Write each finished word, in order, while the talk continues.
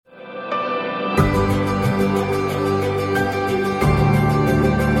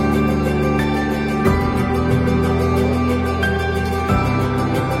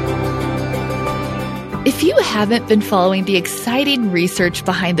haven't been following the exciting research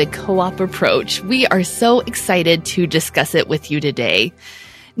behind the co-op approach, we are so excited to discuss it with you today.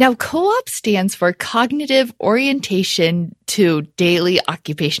 Now, co-op stands for Cognitive Orientation to Daily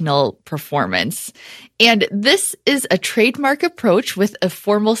Occupational Performance. And this is a trademark approach with a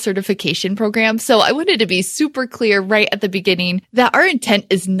formal certification program. So I wanted to be super clear right at the beginning that our intent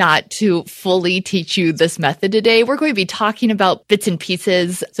is not to fully teach you this method today. We're going to be talking about bits and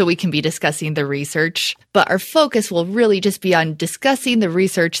pieces so we can be discussing the research, but our focus will really just be on discussing the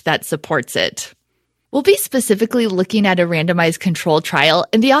research that supports it. We'll be specifically looking at a randomized controlled trial,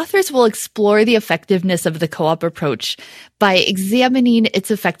 and the authors will explore the effectiveness of the co-op approach by examining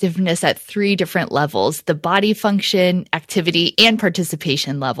its effectiveness at 3 different levels: the body function, activity, and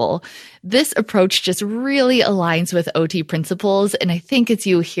participation level. This approach just really aligns with OT principles, and I think as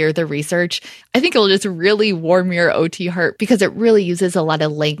you hear the research, I think it'll just really warm your OT heart because it really uses a lot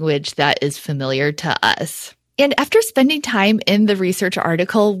of language that is familiar to us. And after spending time in the research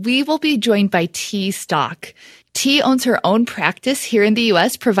article, we will be joined by T. Stock. T owns her own practice here in the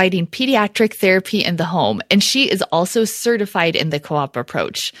U.S., providing pediatric therapy in the home, and she is also certified in the co-op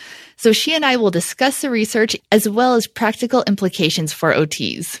approach. So she and I will discuss the research as well as practical implications for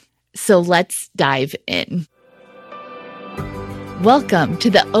OTs. So let's dive in. Welcome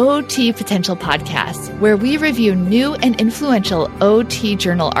to the OT Potential Podcast, where we review new and influential OT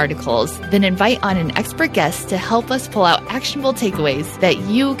journal articles, then invite on an expert guest to help us pull out actionable takeaways that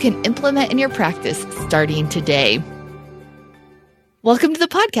you can implement in your practice starting today. Welcome to the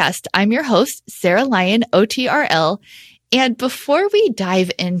podcast. I'm your host, Sarah Lyon, OTRL. And before we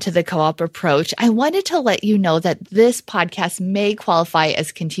dive into the co-op approach, I wanted to let you know that this podcast may qualify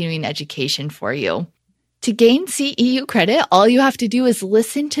as continuing education for you. To gain CEU credit, all you have to do is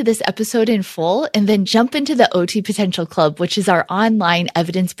listen to this episode in full and then jump into the OT Potential Club, which is our online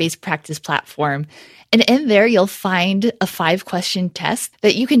evidence-based practice platform. And in there, you'll find a 5-question test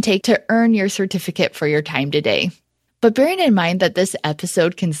that you can take to earn your certificate for your time today. But bearing in mind that this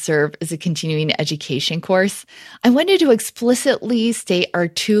episode can serve as a continuing education course, I wanted to explicitly state our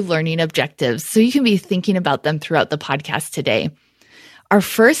 2 learning objectives so you can be thinking about them throughout the podcast today. Our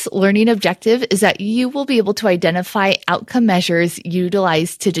first learning objective is that you will be able to identify outcome measures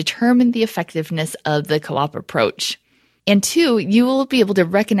utilized to determine the effectiveness of the co-op approach. And 2, you will be able to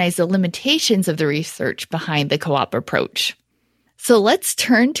recognize the limitations of the research behind the co-op approach. So let's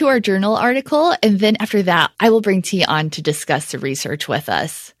turn to our journal article, and then after that, I will bring T on to discuss the research with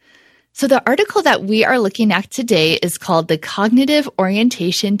us. So the article that we are looking at today is called The Cognitive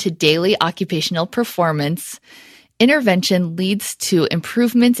Orientation to Daily Occupational Performance. Intervention leads to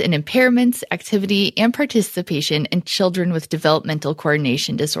improvements in impairments, activity, and participation in children with developmental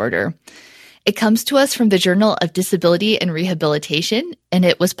coordination disorder. It comes to us from the Journal of Disability and Rehabilitation, and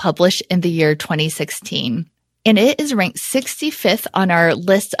it was published in the year 2016. And it is ranked 65th on our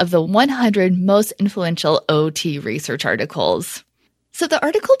list of the 100 most influential OT research articles. So the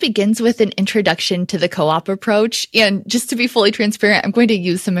article begins with an introduction to the co-op approach. And just to be fully transparent, I'm going to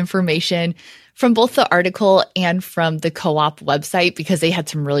use some information from both the article and from the co-op website because they had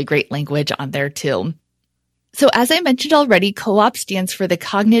some really great language on there too. So as I mentioned already, co-op stands for the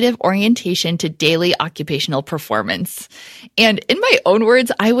Cognitive Orientation to Daily Occupational Performance. And in my own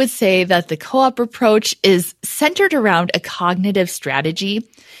words, I would say that the co-op approach is centered around a cognitive strategy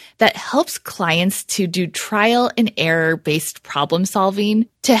that helps clients to do trial and error based problem solving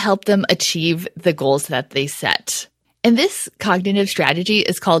to help them achieve the goals that they set. And this cognitive strategy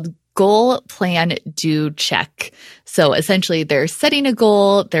is called Goal, Plan, Do, Check. So essentially they're setting a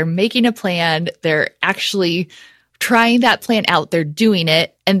goal, they're making a plan, they're actually trying that plan out, they're doing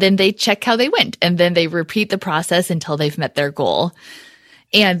it, and then they check how they went. And then they repeat the process until they've met their goal.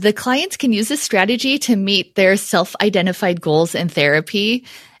 And the clients can use this strategy to meet their self-identified goals in therapy.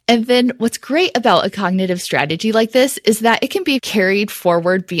 And then what's great about a cognitive strategy like this is that it can be carried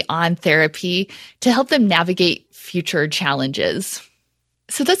forward beyond therapy to help them navigate future challenges.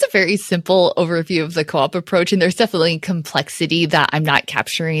 So that's a very simple overview of the co-op approach, and there's definitely complexity that I'm not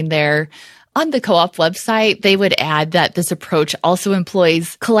capturing there. On the co-op website, they would add that this approach also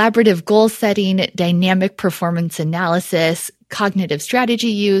employs collaborative goal setting, dynamic performance analysis, cognitive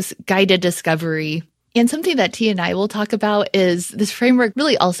strategy use, guided discovery. And something that T and I will talk about is this framework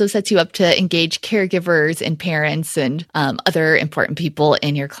really also sets you up to engage caregivers and parents and other important people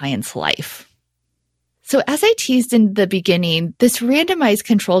in your client's life. So as I teased in the beginning, this randomized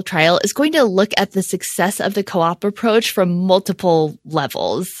controlled trial is going to look at the success of the co-op approach from multiple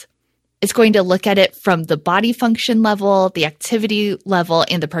levels. It's going to look at it from the body function level, the activity level,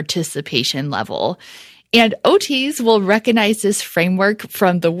 and the participation level. And OTs will recognize this framework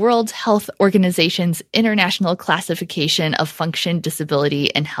from the World Health Organization's International Classification of Function,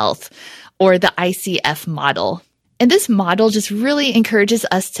 Disability, and Health, or the ICF model. And this model just really encourages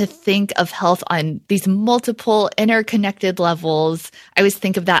us to think of health on these multiple interconnected levels. I always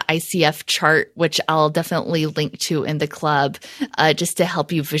think of that ICF chart, which I'll definitely link to in the club, just to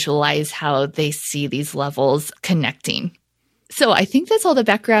help you visualize how they see these levels connecting. So I think that's all the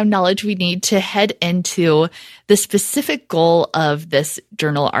background knowledge we need to head into the specific goal of this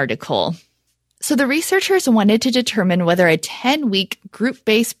journal article. So the researchers wanted to determine whether a 10-week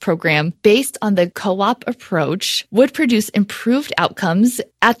group-based program based on the co-op approach would produce improved outcomes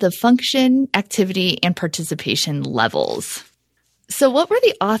at the function, activity, and participation levels. So what were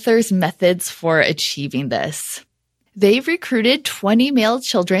the authors' methods for achieving this? They recruited 20 male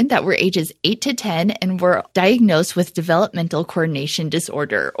children that were ages 8 to 10 and were diagnosed with developmental coordination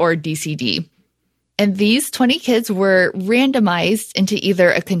disorder, or DCD. And these 20 kids were randomized into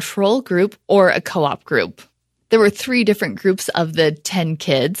either a control group or a co-op group. There were 3 different groups of the 10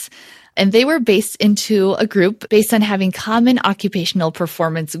 kids, and they were based into a group based on having common occupational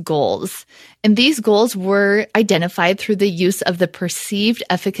performance goals. And these goals were identified through the use of the Perceived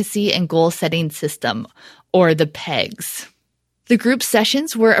Efficacy and Goal Setting System, or the PEGS. The group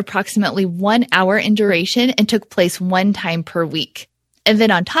sessions were approximately 1 hour in duration and took place 1 time per week. And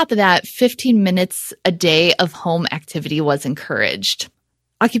then on top of that, 15 minutes a day of home activity was encouraged.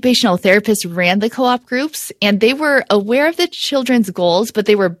 Occupational therapists ran the co-op groups, and they were aware of the children's goals, but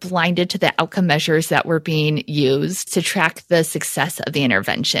they were blinded to the outcome measures that were being used to track the success of the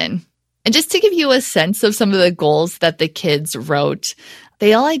intervention. And just to give you a sense of some of the goals that the kids wrote,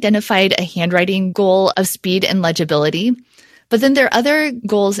 they all identified a handwriting goal of speed and legibility, but then their other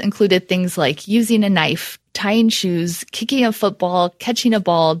goals included things like using a knife, tying shoes, kicking a football, catching a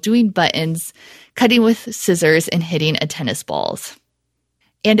ball, doing buttons, cutting with scissors, and hitting a tennis balls.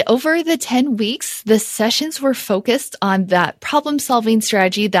 And over the 10 weeks, the sessions were focused on that problem-solving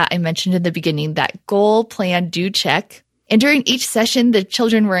strategy that I mentioned in the beginning, that goal, plan, do, check. And during each session, the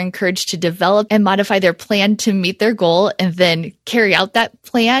children were encouraged to develop and modify their plan to meet their goal and then carry out that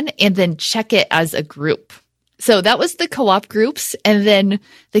plan and then check it as a group. So that was the co-op groups. And then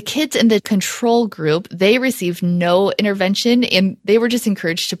the kids in the control group, they received no intervention and they were just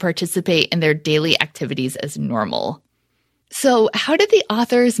encouraged to participate in their daily activities as normal. So how did the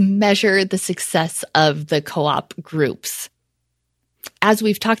authors measure the success of the co-op groups? As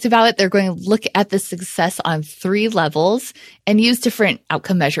we've talked about it, they're going to look at the success on 3 levels and use different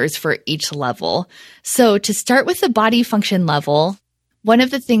outcome measures for each level. So to start with the body function level, one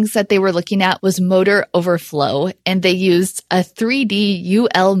of the things that they were looking at was motor overflow, and they used a 3D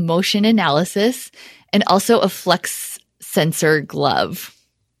UL motion analysis and also a flex sensor glove.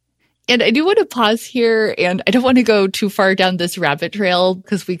 And I do want to pause here, and I don't want to go too far down this rabbit trail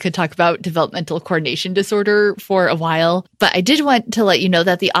because we could talk about developmental coordination disorder for a while. But I did want to let you know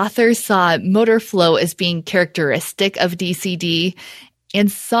that the authors saw motor flow as being characteristic of DCD and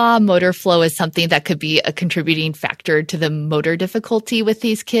saw motor flow as something that could be a contributing factor to the motor difficulty with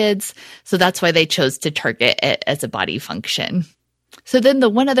these kids. So that's why they chose to target it as a body function. So then the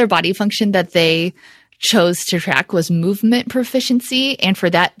one other body function that they chose to track was movement proficiency. And for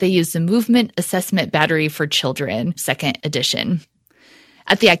that, they used the Movement Assessment Battery for Children, 2nd edition.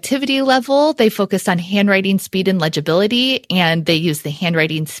 At the activity level, they focused on handwriting speed and legibility, and they used the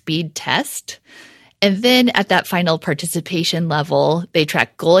handwriting speed test. And then at that final participation level, they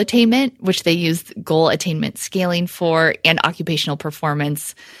tracked goal attainment, which they used goal attainment scaling for, and occupational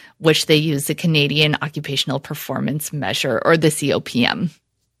performance, which they used the Canadian Occupational Performance Measure, or the COPM.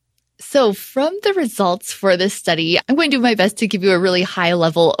 So from the results for this study, I'm going to do my best to give you a really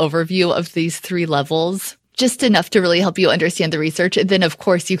high-level overview of these 3 levels, just enough to really help you understand the research. And then, of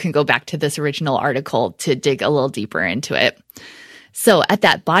course, you can go back to this original article to dig a little deeper into it. So at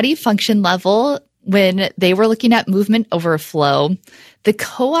that body function level, when they were looking at movement overflow, the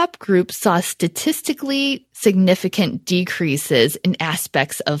co-op group saw statistically significant decreases in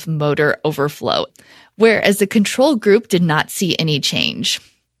aspects of motor overflow, whereas the control group did not see any change.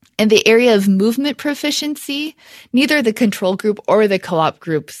 In the area of movement proficiency, neither the control group or the co-op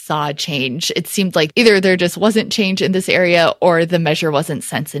group saw change. It seemed like either there just wasn't change in this area or the measure wasn't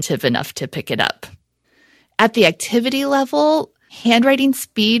sensitive enough to pick it up. At the activity level, handwriting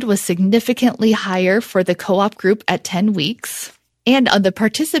speed was significantly higher for the co-op group at 10 weeks. And on the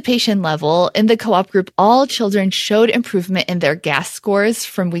participation level, in the co-op group, all children showed improvement in their GAS scores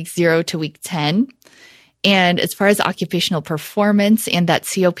from week 0 to week 10. And as far as occupational performance and that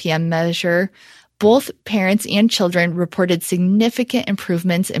COPM measure, both parents and children reported significant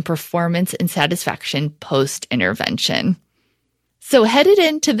improvements in performance and satisfaction post-intervention. So headed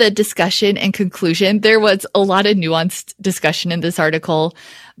into the discussion and conclusion, there was a lot of nuanced discussion in this article,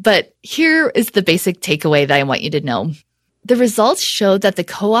 but here is the basic takeaway that I want you to know. The results showed that the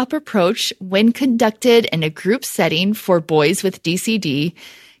co-op approach, when conducted in a group setting for boys with DCD,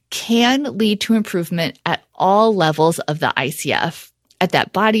 can lead to improvement at all levels of the ICF, at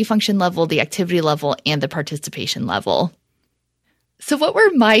that body function level, the activity level, and the participation level. So what were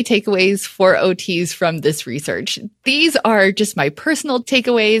my takeaways for OTs from this research? These are just my personal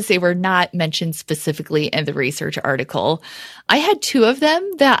takeaways. They were not mentioned specifically in the research article. I had two of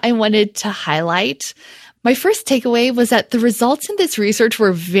them that I wanted to highlight. My first takeaway was that the results in this research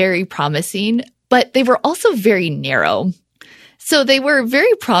were very promising, but they were also very narrow. So they were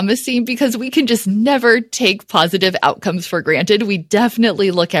very promising because we can just never take positive outcomes for granted. We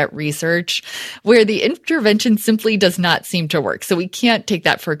definitely look at research where the intervention simply does not seem to work. So we can't take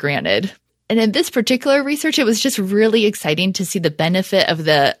that for granted. And in this particular research, it was just really exciting to see the benefit of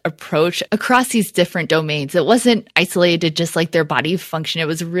the approach across these different domains. It wasn't isolated to just like their body function. It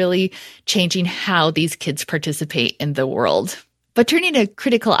was really changing how these kids participate in the world. But turning a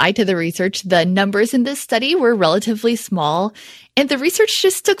critical eye to the research, the numbers in this study were relatively small, and the research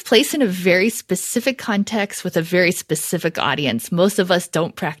just took place in a very specific context with a very specific audience. Most of us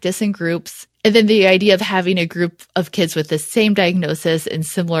don't practice in groups. And then the idea of having a group of kids with the same diagnosis and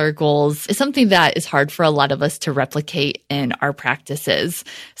similar goals is something that is hard for a lot of us to replicate in our practices.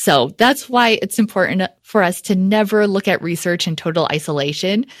 So that's why it's important for us to never look at research in total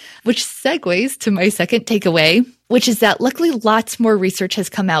isolation, which segues to my second takeaway, which is that luckily lots more research has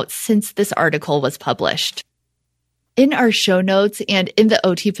come out since this article was published. In our show notes and in the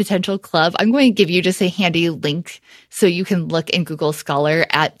OT Potential Club, I'm going to give you just a handy link so you can look in Google Scholar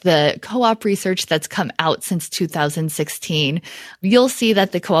at the co-op research that's come out since 2016. You'll see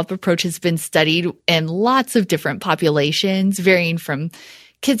that the co-op approach has been studied in lots of different populations, varying from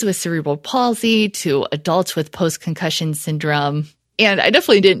kids with cerebral palsy to adults with post-concussion syndrome. And I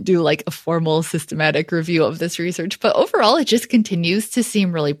definitely didn't do like a formal systematic review of this research, but overall, it just continues to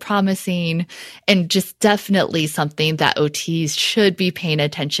seem really promising and just definitely something that OTs should be paying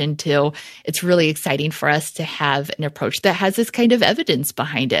attention to. It's really exciting for us to have an approach that has this kind of evidence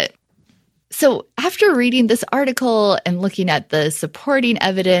behind it. So after reading this article and looking at the supporting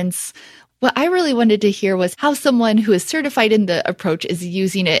evidence, what I really wanted to hear was how someone who is certified in the approach is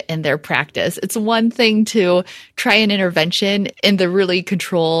using it in their practice. It's one thing to try an intervention in the really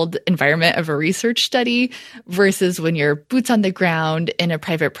controlled environment of a research study versus when you're boots on the ground in a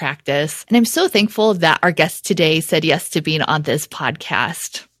private practice. And I'm so thankful that our guest today said yes to being on this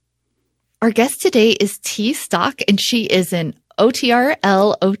podcast. Our guest today is T. Stock, and she is an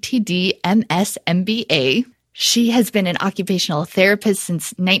OTRL OTD MS MBA. She has been an occupational therapist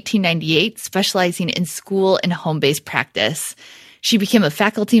since 1998, specializing in school and home-based practice. She became a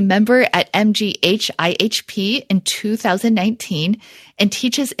faculty member at MGH IHP in 2019 and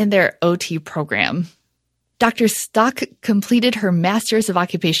teaches in their OT program. Dr. Stock completed her Master's of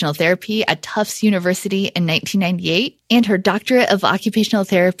Occupational Therapy at Tufts University in 1998 and her Doctorate of Occupational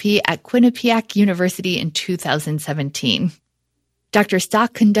Therapy at Quinnipiac University in 2017. Dr.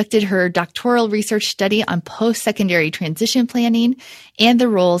 Stock conducted her doctoral research study on post-secondary transition planning and the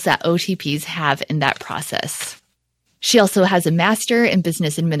roles that OTPs have in that process. She also has a master in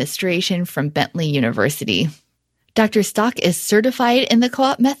business administration from Bentley University. Dr. Stock is certified in the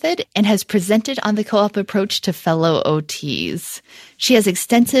co-op method and has presented on the co-op approach to fellow OTs. She has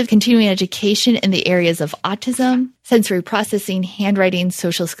extensive continuing education in the areas of autism, sensory processing, handwriting,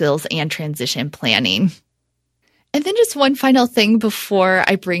 social skills, and transition planning. And then just one final thing before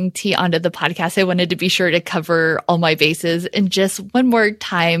I bring T onto the podcast, I wanted to be sure to cover all my bases and just one more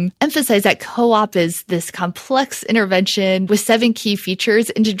time emphasize that co-op is this complex intervention with 7 key features,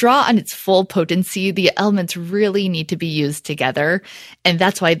 and to draw on its full potency, the elements really need to be used together. And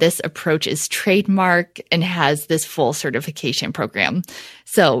that's why this approach is trademarked and has this full certification program.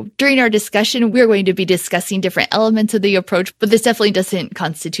 So during our discussion, we're going to be discussing different elements of the approach, but this definitely doesn't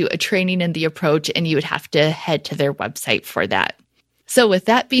constitute a training in the approach, and you would have to head to their website for that. So with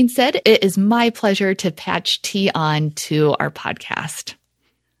that being said, it is my pleasure to patch T on to our podcast.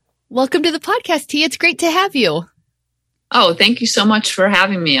 Welcome to the podcast, T. It's great to have you. Oh, thank you so much for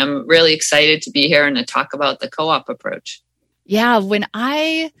having me. I'm really excited to be here and to talk about the co-op approach. Yeah, when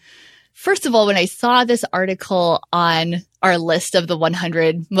I First of all, when I saw this article on our list of the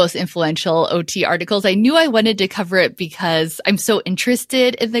 100 most influential OT articles, I knew I wanted to cover it because I'm so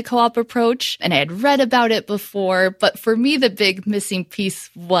interested in the co-op approach and I had read about it before. But for me, the big missing piece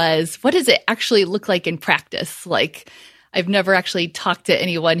was, what does it actually look like in practice? Like, I've never actually talked to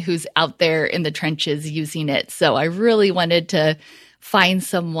anyone who's out there in the trenches using it. So I really wanted to find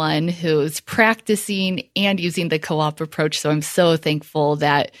someone who's practicing and using the co-op approach. So I'm so thankful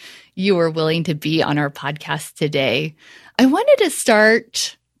that you were willing to be on our podcast today. I wanted to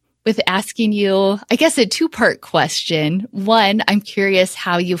start with asking you, I guess, a two-part question. One, I'm curious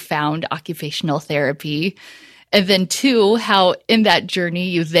how you found occupational therapy. And then two, how in that journey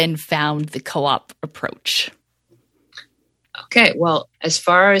you then found the co-op approach. Okay, well, as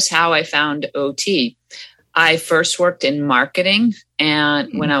far as how I found OT, I first worked in marketing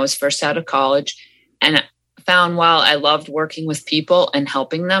and when I was first out of college, and found while I loved working with people and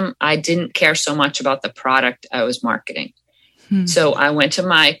helping them, I didn't care so much about the product I was marketing. So I went to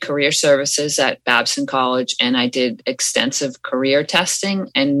my career services at Babson College and I did extensive career testing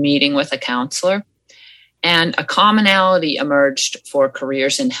and meeting with a counselor. And a commonality emerged for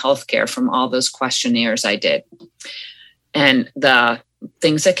careers in healthcare from all those questionnaires I did. And the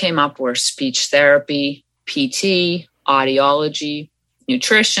things that came up were speech therapy, PT, audiology,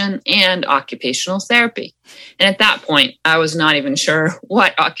 nutrition, and occupational therapy. And at that point, I was not even sure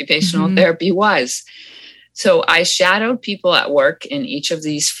what occupational therapy was. So I shadowed people at work in each of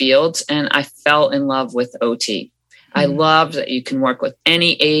these fields, and I fell in love with OT. I love that you can work with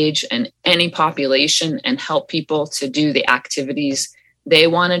any age and any population and help people to do the activities they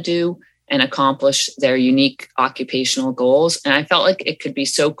want to do and accomplish their unique occupational goals. And I felt like it could be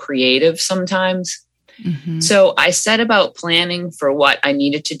so creative sometimes. So I set about planning for what I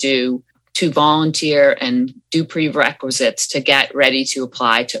needed to do to volunteer and do prerequisites to get ready to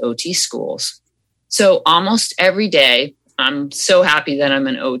apply to OT schools. So almost every day, I'm so happy that I'm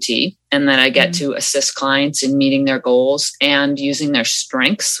an OT and that I get to assist clients in meeting their goals and using their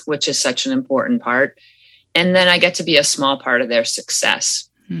strengths, which is such an important part. And then I get to be a small part of their success.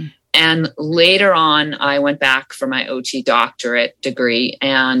 And later on, I went back for my OT doctorate degree,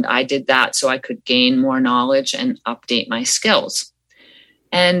 and I did that so I could gain more knowledge and update my skills.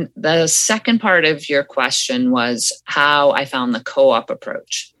 And the second part of your question was how I found the co-op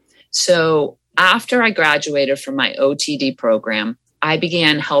approach. So after I graduated from my OTD program, I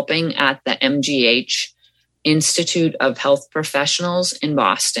began helping at the MGH, Institute of Health Professionals in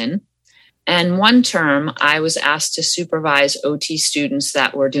Boston. And one term, I was asked to supervise OT students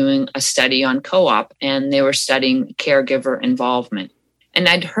that were doing a study on co-op, and they were studying caregiver involvement. And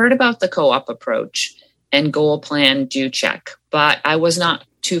I'd heard about the co-op approach and goal plan do check, but I was not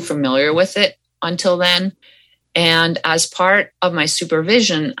too familiar with it until then. And as part of my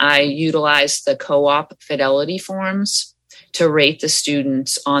supervision, I utilized the co-op fidelity forms to rate the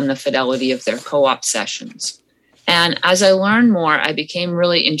students on the fidelity of their co-op sessions. And as I learned more, I became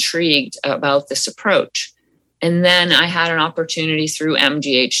really intrigued about this approach. And then I had an opportunity through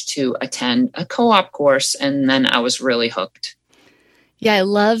MGH to attend a co-op course, and then I was really hooked. Yeah, I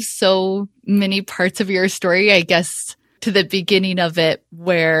love so many parts of your story, I guess, to the beginning of it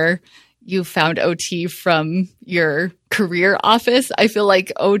where you found OT from your career office. I feel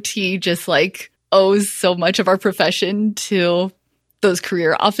like OT just owes so much of our profession to those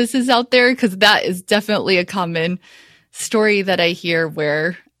career offices out there, because that is definitely a common story that I hear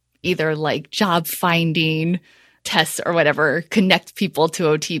where either job finding tests or whatever connect people to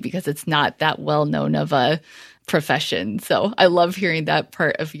OT because it's not that well known of a profession. So I love hearing that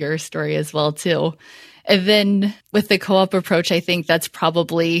part of your story as well too. And then with the co-op approach, I think that's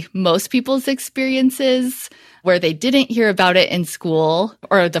probably most people's experiences where they didn't hear about it in school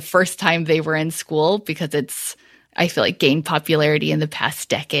or the first time they were in school, because it's, I feel like, gained popularity in the past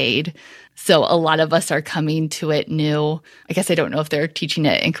decade. So a lot of us are coming to it new. I guess I don't know if they're teaching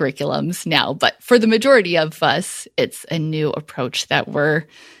it in curriculums now, but for the majority of us, it's a new approach that we're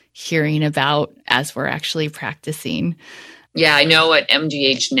hearing about as we're actually practicing. Yeah, I know at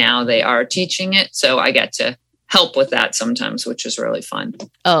MGH now they are teaching it, so I get to help with that sometimes, which is really fun.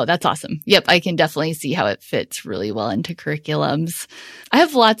 Oh, that's awesome. Yep, I can definitely see how it fits really well into curriculums. I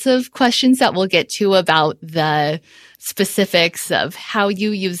have lots of questions that we'll get to about the specifics of how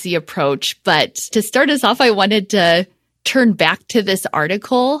you use the approach. But to start us off, I wanted to turn back to this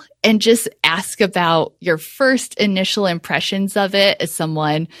article and just ask about your first initial impressions of it as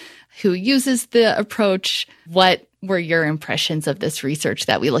someone who uses the approach. What were your impressions of this research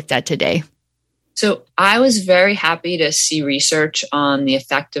that we looked at today? So I was very happy to see research on the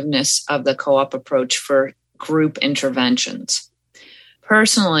effectiveness of the co-op approach for group interventions.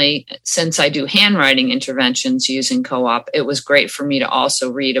 personally, since I do handwriting interventions using co-op, it was great for me to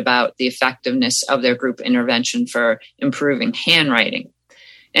also read about the effectiveness of their group intervention for improving handwriting.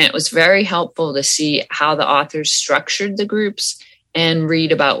 And it was very helpful to see how the authors structured the groups and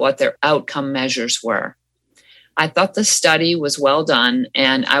read about what their outcome measures were. I thought the study was well done,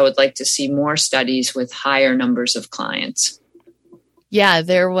 and I would like to see more studies with higher numbers of clients. Yeah,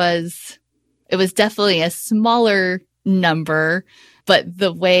 it was definitely a smaller number, but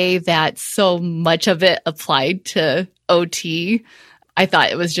the way that so much of it applied to OT, I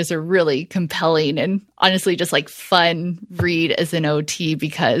thought it was just a really compelling and honestly just like fun read as an OT,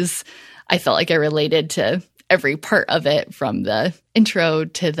 because I felt like I related to every part of it, from the intro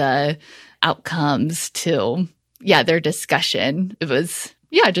to the outcomes to, their discussion. It was,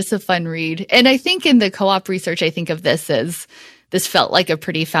 just a fun read. And I think in the co-op research, I think of this as this felt like a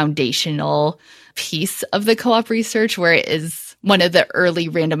pretty foundational piece of the co-op research, where it is one of the early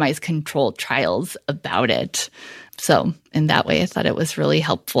randomized controlled trials about it. So in that way, I thought it was really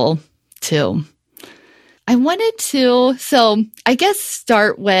helpful too. I wanted to, I guess,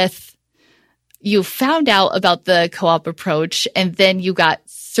 start with, you found out about the co-op approach and then you got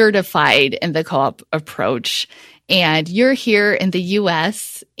certified in the co-op approach, and you're here in the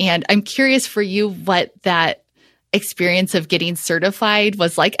US. And I'm curious for you what that experience of getting certified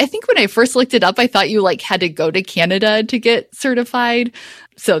was like. I think when I first looked it up, I thought you had to go to Canada to get certified.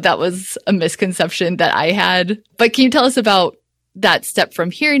 So that was a misconception that I had. But can you tell us about that step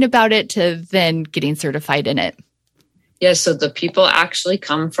from hearing about it to then getting certified in it? Yeah, so the people actually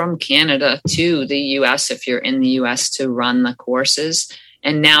come from Canada to the US if you're in the US to run the courses.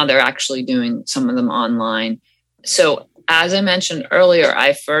 And now they're actually doing some of them online. So as I mentioned earlier,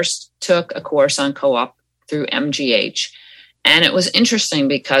 I first took a course on co-op through MGH. And it was interesting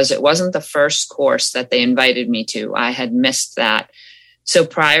because it wasn't the first course that they invited me to. I had missed that. So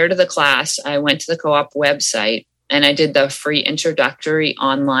prior to the class, I went to the co-op website and I did the free introductory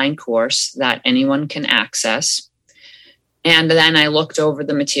online course that anyone can access. And then I looked over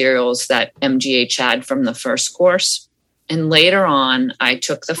the materials that MGH had from the first course. And later on, I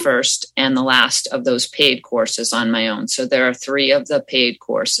took the first and the last of those paid courses on my own. So there are 3 of the paid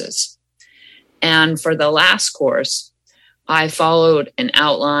courses. And for the last course, I followed an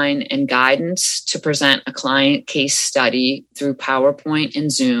outline and guidance to present a client case study through PowerPoint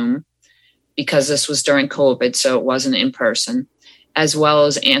and Zoom, because this was during COVID, so it wasn't in person, as well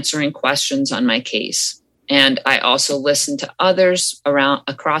as answering questions on my case. And I also listened to others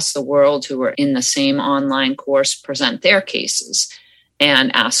across the world who were in the same online course present their cases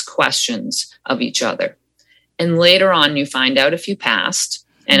and ask questions of each other. And later on, you find out if you passed.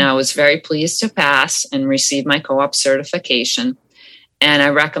 And I was very pleased to pass and receive my co-op certification. And I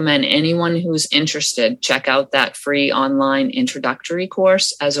recommend anyone who's interested, check out that free online introductory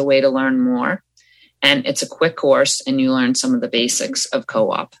course as a way to learn more. And it's a quick course and you learn some of the basics of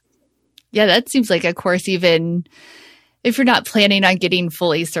co-op. Yeah, that seems like a course, even if you're not planning on getting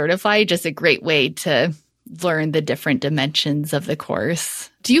fully certified, just a great way to learn the different dimensions of the course.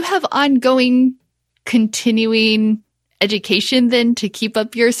 Do you have ongoing continuing education then to keep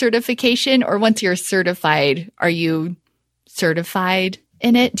up your certification? Or once you're certified, are you certified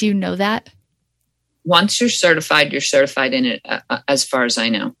in it? Do you know that? Once you're certified in it, as far as I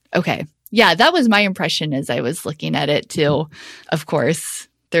know. Okay. Yeah, that was my impression as I was looking at it too. Of course,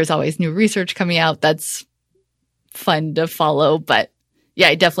 there's always new research coming out. That's fun to follow. But yeah,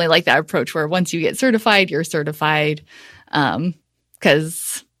 I definitely like that approach where once you get certified, you're certified.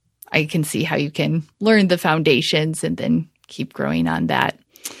 Because I can see how you can learn the foundations and then keep growing on that.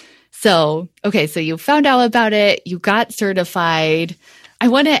 So, okay, so you found out about it, you got certified. I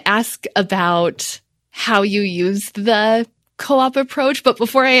want to ask about how you used the co-op approach. But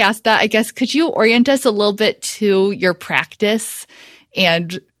before I ask that, I guess, could you orient us a little bit to your practice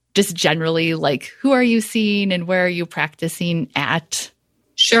and just generally, who are you seeing and where are you practicing at?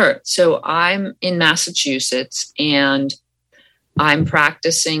 Sure. So I'm in Massachusetts and I'm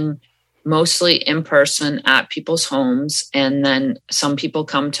practicing mostly in person at people's homes. And then some people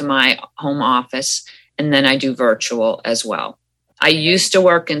come to my home office, and then I do virtual as well. I used to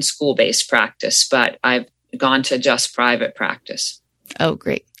work in school-based practice, but I've gone to just private practice. Oh,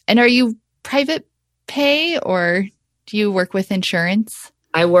 great. And are you private pay or do you work with insurance?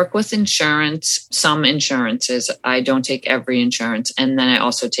 I work with insurance, some insurances. I don't take every insurance. And then I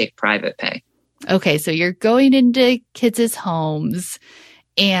also take private pay. Okay, so you're going into kids' homes.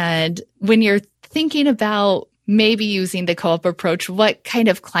 And when you're thinking about maybe using the co-op approach, what kind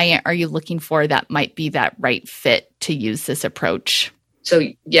of client are you looking for that might be that right fit to use this approach? So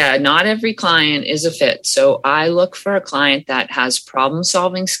yeah, not every client is a fit. So I look for a client that has problem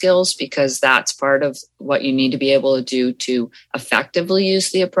solving skills, because that's part of what you need to be able to do to effectively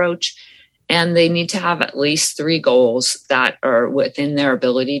use the approach. And they need to have at least 3 goals that are within their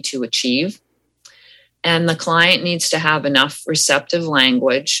ability to achieve. And the client needs to have enough receptive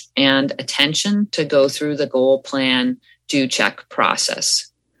language and attention to go through the goal plan, do check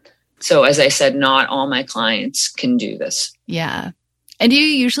process. So as I said, not all my clients can do this. Yeah. And do you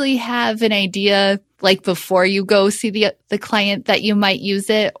usually have an idea, like before you go see the client, that you might use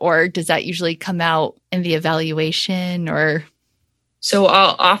it? Or does that usually come out in the evaluation? Or So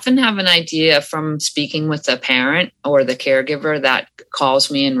I'll often have an idea from speaking with the parent or the caregiver that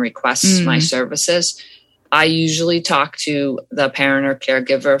calls me and requests my services. I usually talk to the parent or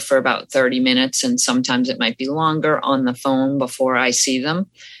caregiver for about 30 minutes, and sometimes it might be longer on the phone before I see them.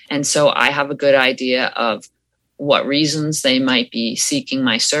 And so I have a good idea of what reasons they might be seeking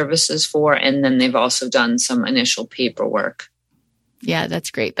my services for. And then they've also done some initial paperwork. Yeah,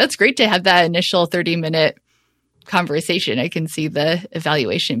 that's great. That's great to have that initial 30-minute conversation. I can see the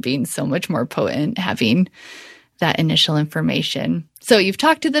evaluation being so much more potent, having that initial information. So you've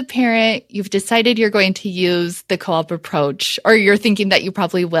talked to the parent, you've decided you're going to use the co-op approach, or you're thinking that you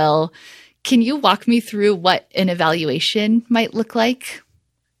probably will. Can you walk me through what an evaluation might look like?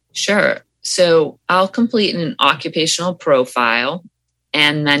 Sure. So I'll complete an occupational profile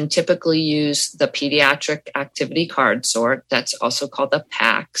and then typically use the pediatric activity card sort, that's also called the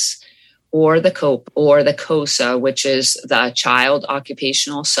PACS, or the COPE or the COSA, which is the Child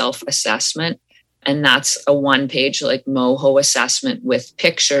Occupational Self-Assessment. And that's a 1-page like MOHO assessment with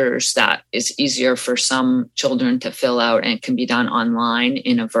pictures that is easier for some children to fill out, and it can be done online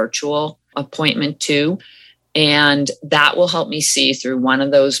in a virtual appointment too. And that will help me see through one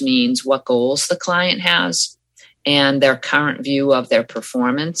of those means what goals the client has and their current view of their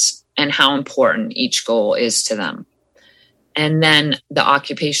performance and how important each goal is to them. And then the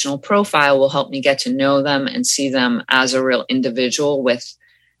occupational profile will help me get to know them and see them as a real individual with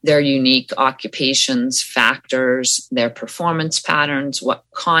their unique occupations, factors, their performance patterns, what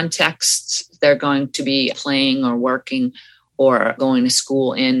contexts they're going to be playing or working or going to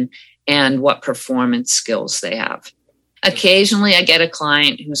school in, and what performance skills they have. Occasionally, I get a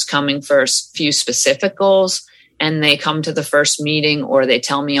client who's coming for a few specific goals, and they come to the first meeting or they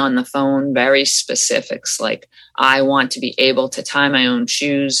tell me on the phone very specifics, like, I want to be able to tie my own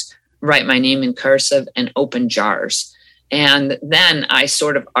shoes, write my name in cursive, and open jars. And then I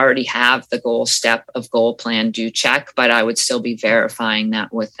sort of already have the goal step of goal plan, do check, but I would still be verifying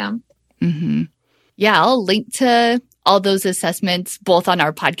that with them. Mm-hmm. Yeah, I'll link to all those assessments, both on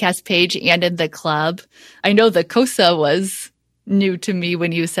our podcast page and in the club. I know the COSA was new to me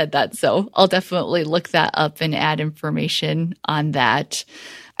when you said that, so I'll definitely look that up and add information on that.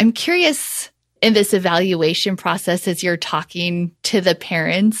 I'm curious, in this evaluation process, as you're talking to the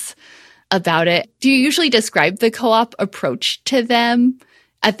parents about it, do you usually describe the co-op approach to them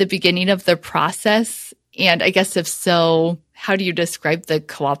at the beginning of the process? And I guess if so, how do you describe the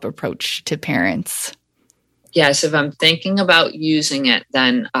co-op approach to parents? Yes, if I'm thinking about using it,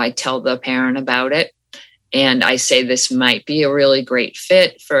 then I tell the parent about it. And I say this might be a really great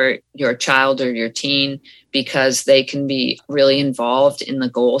fit for your child or your teen, because they can be really involved in the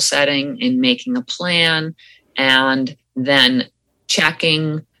goal setting, in making a plan, and then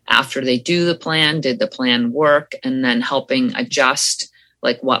checking after they do the plan, did the plan work, and then helping adjust,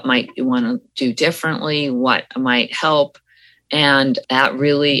 like what might you want to do differently, what might help. And that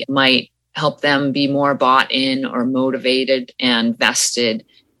really might help them be more bought in or motivated and vested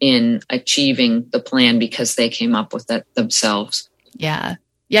in achieving the plan because they came up with it themselves. Yeah.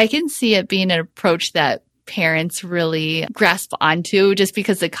 Yeah, I can see it being an approach that parents really grasp onto, just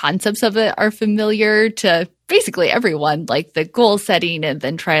because the concepts of it are familiar to basically everyone, like the goal setting and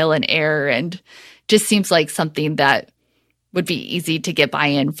then trial and error, and just seems like something that would be easy to get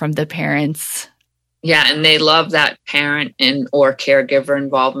buy-in from the parents. Yeah, and they love that parent and or caregiver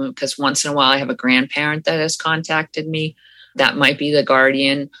involvement, because once in a while I have a grandparent that has contacted me. That might be the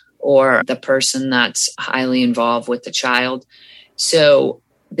guardian or the person that's highly involved with the child. So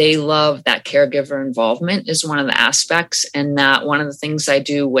they love that caregiver involvement is one of the aspects. And that one of the things I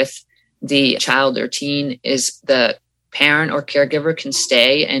do with the child or teen is the parent or caregiver can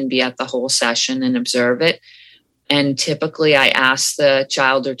stay and be at the whole session and observe it. And typically I ask the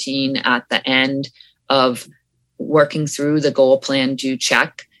child or teen at the end of working through the goal plan, do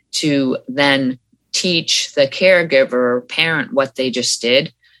check, to then teach the caregiver or parent what they just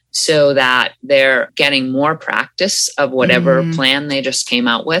did, so that they're getting more practice of whatever plan they just came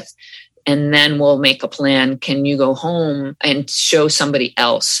out with. And then we'll make a plan. Can you go home and show somebody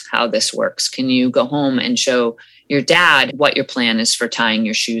else how this works? Can you go home and show your dad what your plan is for tying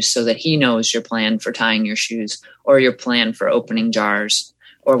your shoes so that he knows your plan for tying your shoes or your plan for opening jars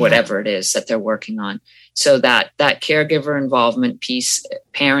or whatever it is that they're working on? So that caregiver involvement piece,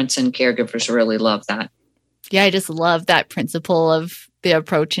 parents and caregivers really love that. Yeah, I just love that principle of the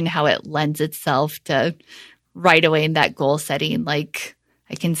approach and how it lends itself to right away in that goal setting. Like,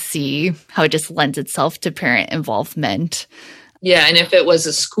 I can see how it just lends itself to parent involvement. Yeah, and if it was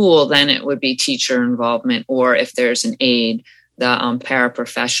a school, then it would be teacher involvement, or if there's an aide, the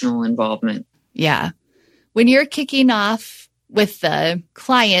paraprofessional involvement. Yeah. When you're kicking off with the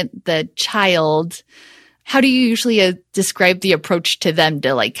client, the child, how do you usually describe the approach to them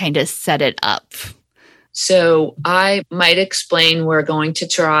to like kind of set it up? So I might explain we're going to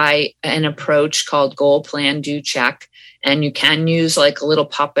try an approach called goal, plan, do, check. And you can use like a little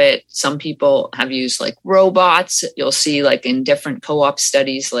puppet. Some people have used like robots. You'll see like in different co-op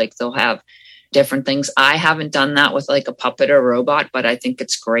studies, like they'll have different things. I haven't done that with like a puppet or robot, but I think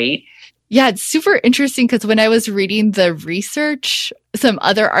it's great. Yeah, it's super interesting because when I was reading the research, some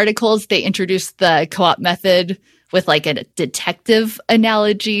other articles, they introduced the co-op method with like a detective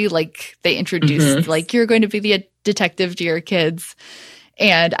analogy. Like they introduced like, you're going to be the detective to your kids.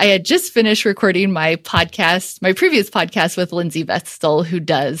 And I had just finished recording my podcast, my previous podcast with Lindsay Vestal, who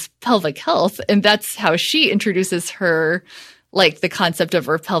does pelvic health. And that's how she introduces her, like the concept of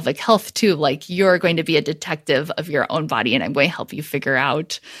her pelvic health too. Like, you're going to be a detective of your own body and I'm going to help you figure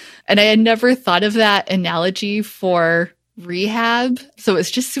out. And I had never thought of that analogy for rehab. So it's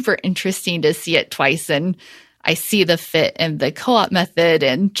just super interesting to see it twice. And I see the fit in the co-op method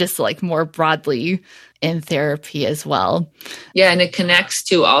and just like more broadly in therapy as well. Yeah, and it connects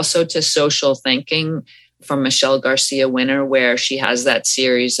to also to social thinking from Michelle Garcia Winner, where she has that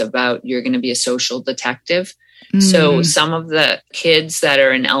series about you're going to be a social detective. So some of the kids that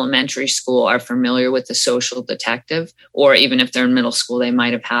are in elementary school are familiar with the social detective, or even if they're in middle school, they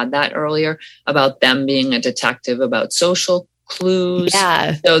might have had that earlier about them being a detective about social clues.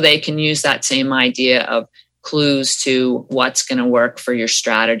 Yeah. So they can use that same idea of clues to what's going to work for your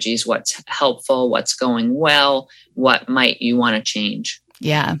strategies, what's helpful, what's going well, what might you want to change.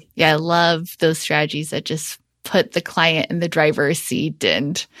 Yeah. Yeah. I love those strategies that just put the client in the driver's seat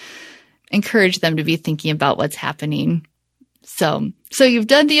and encourage them to be thinking about what's happening. So you've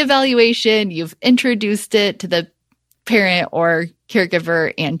done the evaluation, you've introduced it to the parent or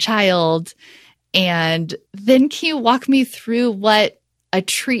caregiver and child. And then can you walk me through what a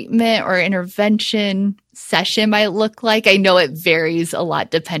treatment or intervention session might look like? I know it varies a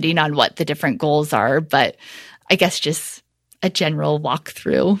lot depending on what the different goals are, but I guess just a general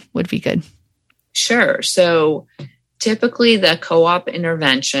walkthrough would be good. Sure. So typically the co-op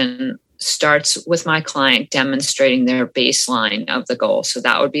intervention starts with my client demonstrating their baseline of the goal. So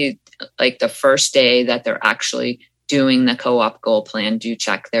that would be like the first day that they're actually doing the co-op goal plan, do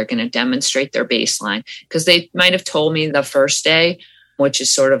check. They're going to demonstrate their baseline because they might have told me the first day, which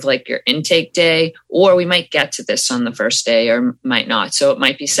is sort of like your intake day, or we might get to this on the first day or might not. So it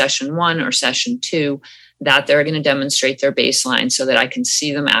might be session 1 or session 2 that they're going to demonstrate their baseline so that I can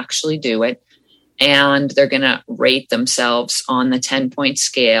see them actually do it. And they're going to rate themselves on the 10-point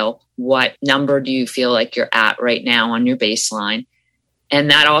scale. What number do you feel like you're at right now on your baseline?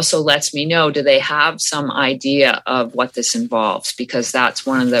 And that also lets me know, do they have some idea of what this involves? Because that's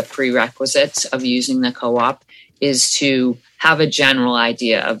one of the prerequisites of using the co-op is to have a general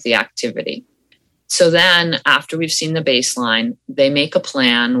idea of the activity. So then after we've seen the baseline, they make a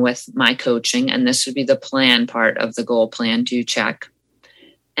plan with my coaching, and this would be the plan part of the goal plan, do check.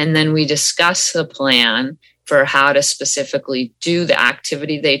 And then we discuss the plan for how to specifically do the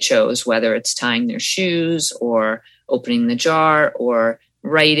activity they chose, whether it's tying their shoes or opening the jar or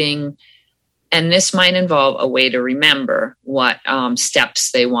writing. And this might involve a way to remember what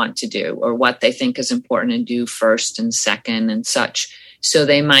steps they want to do or what they think is important to do first and second and such. So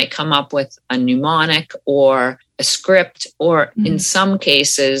they might come up with a mnemonic or a script, or in some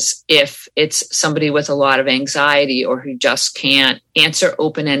cases, if it's somebody with a lot of anxiety or who just can't answer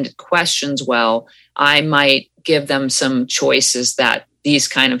open-ended questions well, I might give them some choices that these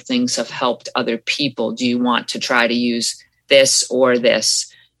kind of things have helped other people. Do you want to try to use this or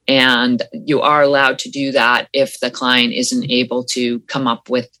this? And you are allowed to do that if the client isn't able to come up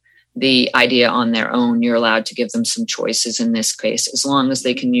with the idea on their own. You're allowed to give them some choices in this case, as long as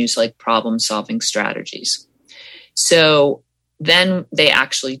they can use like problem-solving strategies. So then they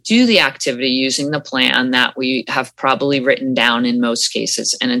actually do the activity using the plan that we have probably written down in most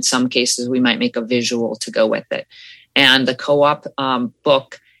cases. And in some cases, we might make a visual to go with it. And the co-op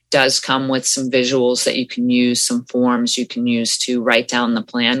book does come with some visuals that you can use, some forms you can use to write down the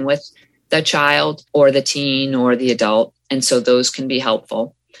plan with the child or the teen or the adult. And so those can be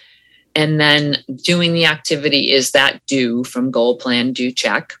helpful. And then doing the activity is that do from goal, plan, do,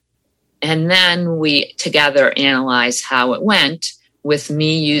 check. And then we together analyze how it went with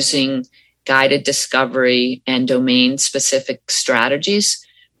me using guided discovery and domain specific strategies.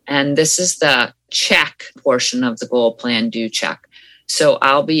 And this is the check portion of the goal, plan, do, check. So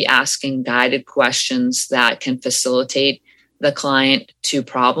I'll be asking guided questions that can facilitate the client to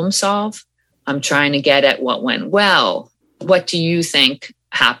problem solve. I'm trying to get at what went well. What do you think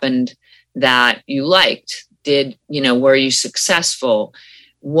happened that you liked? Were you successful?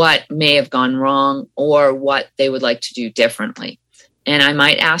 What may have gone wrong or what they would like to do differently? And I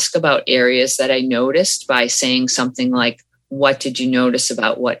might ask about areas that I noticed by saying something like, what did you notice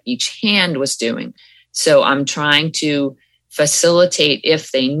about what each hand was doing? So I'm trying to facilitate,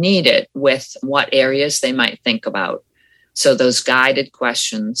 if they need it, with what areas they might think about. So those guided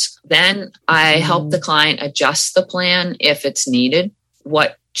questions. Then I help the client adjust the plan if it's needed.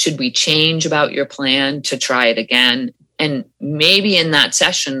 What should we change about your plan to try it again? And maybe in that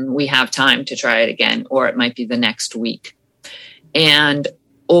session, we have time to try it again, or it might be the next week. And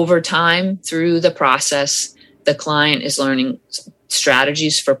over time, through the process, the client is learning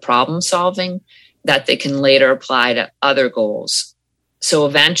strategies for problem solving that they can later apply to other goals. So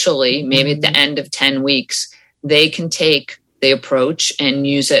eventually, maybe at the end of 10 weeks, they can take the approach and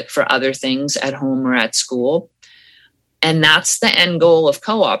use it for other things at home or at school. And that's the end goal of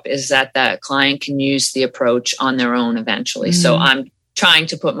co-op, is that the client can use the approach on their own eventually. So I'm trying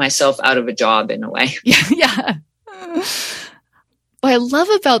to put myself out of a job in a way. Yeah. What I love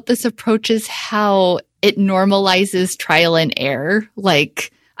about this approach is how it normalizes trial and error.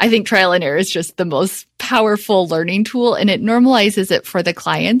 Like, I think trial and error is just the most powerful learning tool, and it normalizes it for the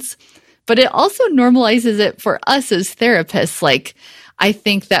clients, but it also normalizes it for us as therapists. Like, I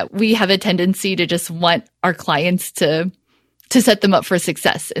think that we have a tendency to just want our clients to set them up for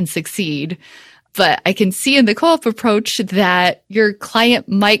success and succeed. But I can see in the co-op approach that your client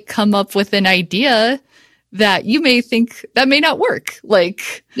might come up with an idea that you may think that may not work.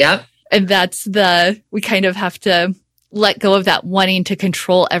 Yeah. And we kind of have to let go of that wanting to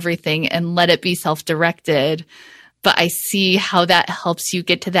control everything and let it be self-directed. But I see how that helps you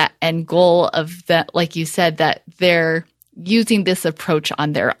get to that end goal of that, like you said, that they're using this approach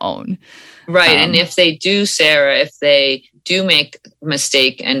on their own. Right. And if they do, Sarah, if they do make a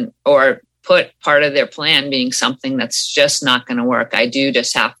mistake or put part of their plan being something that's just not going to work, I do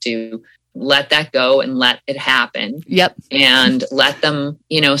just have to let that go and let it happen. Yep. And let them,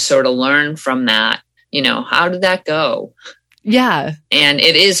 sort of learn from that. How did that go? Yeah. And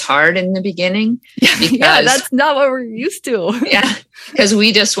it is hard in the beginning. Because, yeah, that's not what we're used to. Yeah. Because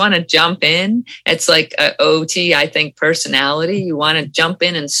we just want to jump in. It's like a OT, I think, personality. You want to jump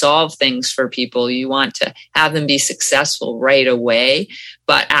in and solve things for people. You want to have them be successful right away.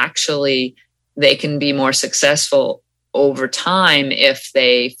 But actually, they can be more successful over time if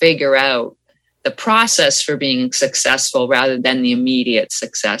they figure out the process for being successful rather than the immediate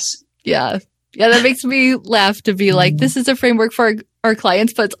success. Yeah. Yeah, that makes me laugh to be like, this is a framework for our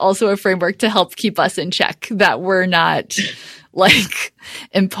clients, but it's also a framework to help keep us in check, that we're not like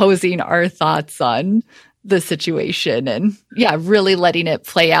imposing our thoughts on the situation and really letting it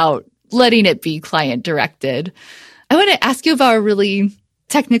play out, letting it be client directed. I want to ask you about a really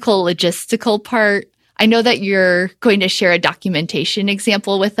technical logistical part. I know that you're going to share a documentation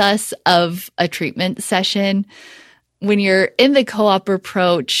example with us of a treatment session. When you're in the co-op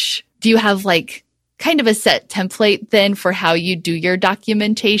approach, do you have kind of a set template then for how you do your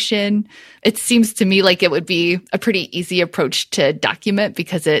documentation? It seems to me like it would be a pretty easy approach to document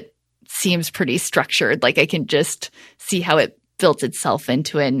because it seems pretty structured. Like I can just see how it built itself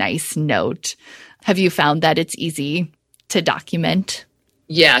into a nice note. Have you found that it's easy to document?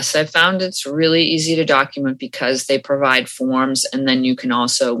 Yes, I found it's really easy to document because they provide forms, and then you can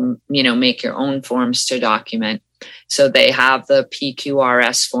also, make your own forms to document. So they have the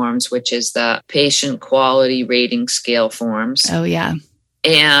PQRS forms, which is the Patient Quality Rating Scale forms. Oh, yeah.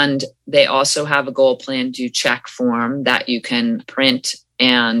 And they also have a goal plan do check form that you can print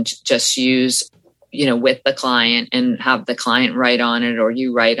and just use, with the client and have the client write on it, or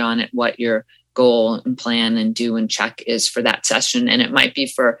you write on it what your goal and plan and do and check is for that session. And it might be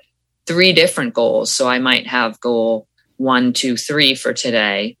for 3 different goals. So I might have goal 1, 2, 3 for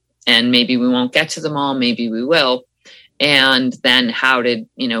today. And maybe we won't get to them all. Maybe we will. And then how did,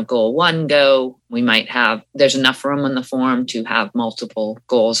 goal 1 go? We might have, there's enough room on the form to have multiple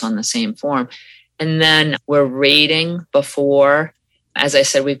goals on the same form. And then we're rating before As I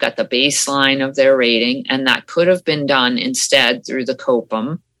said, we've got the baseline of their rating, and that could have been done instead through the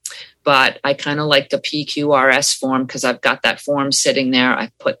COPAM. But I kind of like the PQRS form because I've got that form sitting there.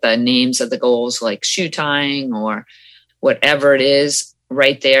 I put the names of the goals like shoe tying or whatever it is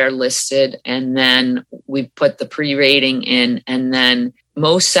right there listed. And then we put the pre-rating in, and then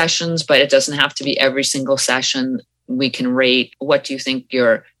most sessions, but it doesn't have to be every single session, we can rate what do you think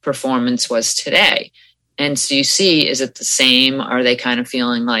your performance was today. And so you see, is it the same? Are they kind of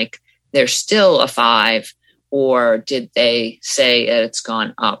feeling like they're still a 5, or did they say that it's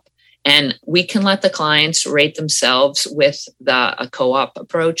gone up? And we can let the clients rate themselves with a co-op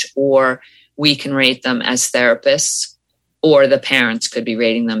approach, or we can rate them as therapists, or the parents could be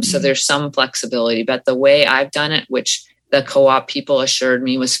rating them. So there's some flexibility. But the way I've done it, which the co-op people assured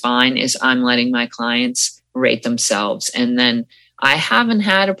me was fine, is I'm letting my clients rate themselves. And then I haven't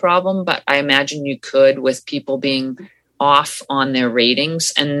had a problem, but I imagine you could with people being off on their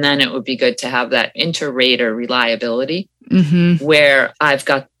ratings. And then it would be good to have that inter-rater reliability where I've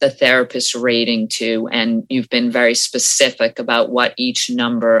got the therapist rating too. And you've been very specific about what each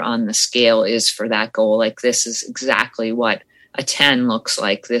number on the scale is for that goal. Like, this is exactly what a 10 looks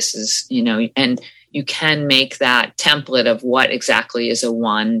like. This is, and you can make that template of what exactly is a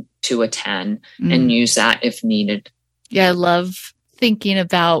 1 to a 10 and use that if needed. Yeah, I love thinking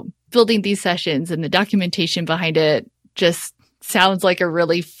about building these sessions, and the documentation behind it just sounds like a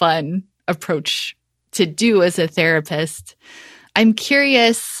really fun approach to do as a therapist. I'm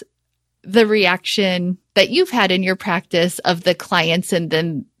curious the reaction that you've had in your practice of the clients and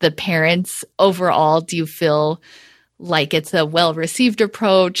then the parents overall. Do you feel like it's a well-received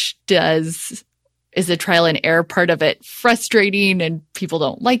approach? Is the trial and error part of it frustrating and people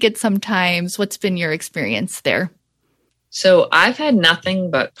don't like it sometimes? What's been your experience there? So I've had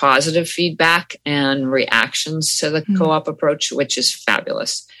nothing but positive feedback and reactions to the co-op approach, which is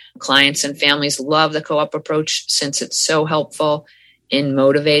fabulous. Clients and families love the co-op approach since it's so helpful in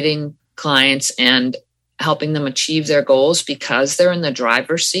motivating clients and helping them achieve their goals because they're in the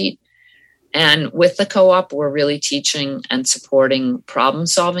driver's seat. And with the co-op, we're really teaching and supporting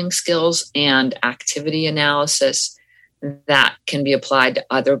problem-solving skills and activity analysis that can be applied to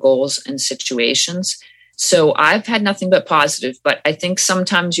other goals and situations. So I've had nothing but positive, but I think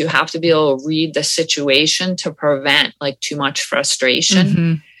sometimes you have to be able to read the situation to prevent like too much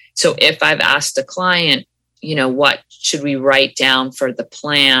frustration. So if I've asked a client, what should we write down for the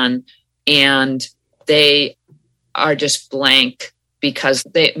plan, and they are just blank because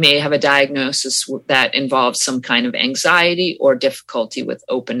they may have a diagnosis that involves some kind of anxiety or difficulty with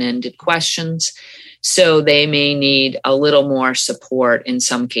open-ended questions. So they may need a little more support in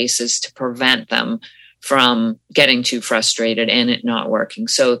some cases to prevent them from getting too frustrated and it not working.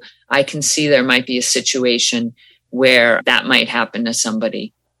 So I can see there might be a situation where that might happen to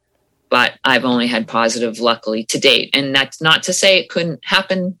somebody, but I've only had positive, luckily, to date. And that's not to say it couldn't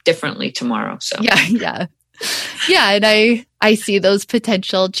happen differently tomorrow. So Yeah. And I see those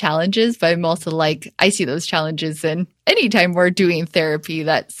potential challenges, but I'm also like, I see those challenges in anytime we're doing therapy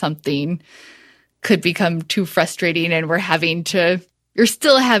that something could become too frustrating and you're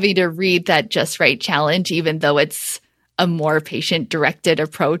still having to read that just right challenge, even though it's a more patient-directed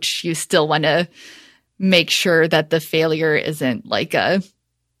approach. You still want to make sure that the failure isn't like I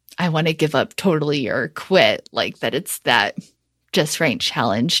want to give up totally or quit, like that it's that just right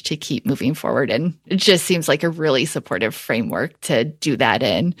challenge to keep moving forward. And it just seems like a really supportive framework to do that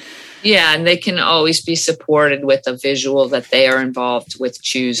in. Yeah, and they can always be supported with a visual that they are involved with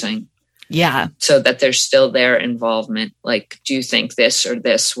choosing. Yeah. So that there's still their involvement. Like, do you think this or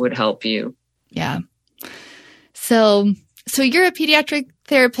this would help you? Yeah. So you're a pediatric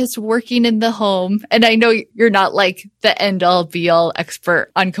therapist working in the home, and I know you're not like the end all be all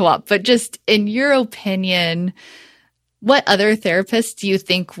expert on co-op, but just in your opinion, what other therapists do you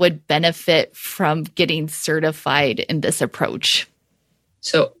think would benefit from getting certified in this approach?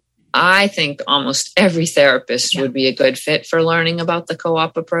 So I think almost every therapist would be a good fit for learning about the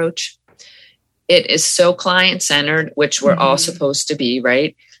co-op approach. It is so client-centered, which we're all supposed to be,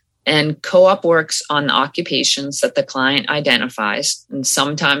 right? And co-op works on the occupations that the client identifies. And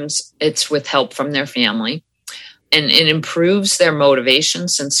sometimes it's with help from their family. And it improves their motivation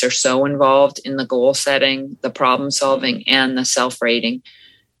since they're so involved in the goal setting, the problem solving, and the self-rating.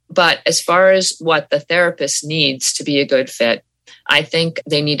 But as far as what the therapist needs to be a good fit, I think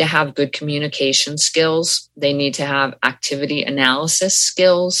they need to have good communication skills. They need to have activity analysis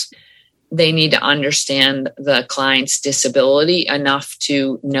skills. They need to understand the client's disability enough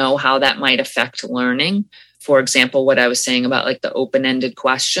to know how that might affect learning. For example, what I was saying about like the open-ended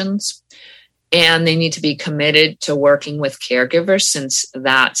questions. And they need to be committed to working with caregivers since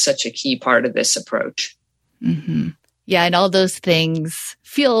that's such a key part of this approach. Mm-hmm. Yeah, and all those things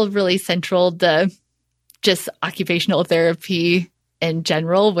feel really central to just occupational therapy in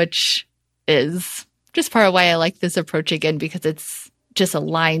general, which is just part of why I like this approach again, because it's just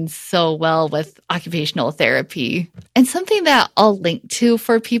aligns so well with occupational therapy. And something that I'll link to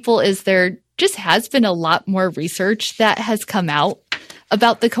for people is there just has been a lot more research that has come out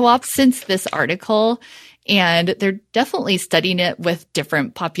about the co-op since this article. And they're definitely studying it with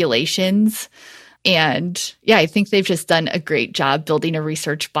different populations. And yeah, I think they've just done a great job building a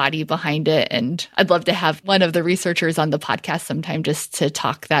research body behind it. And I'd love to have one of the researchers on the podcast sometime just to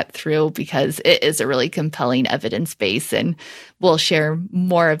talk that through, because it is a really compelling evidence base. And we'll share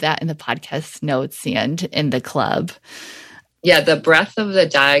more of that in the podcast notes and in the club. Yeah, the breadth of the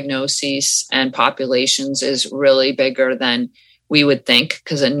diagnoses and populations is really bigger than we would think,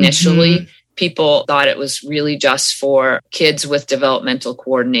 because initially people thought it was really just for kids with developmental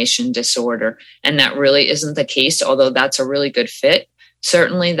coordination disorder. And that really isn't the case, although that's a really good fit.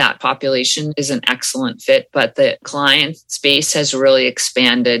 Certainly that population is an excellent fit, but the client space has really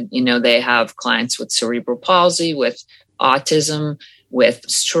expanded. You know, they have clients with cerebral palsy, with autism, with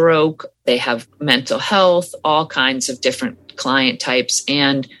stroke. They have mental health, all kinds of different client types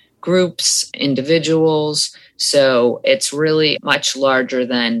and groups, individuals. So it's really much larger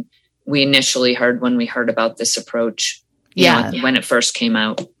than we initially heard when we heard about this approach, when it first came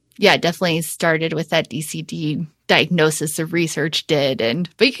out. Yeah, it definitely started with that DCD diagnosis the research did.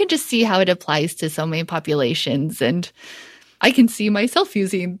 But you can just see how it applies to so many populations. And I can see myself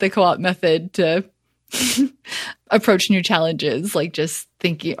using the co-op method to approach new challenges, like just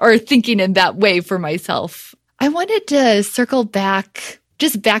thinking in that way for myself. I wanted to circle back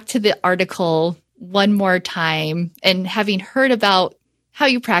to the article one more time, and having heard about how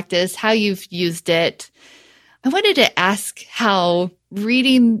you practice, how you've used it, I wanted to ask how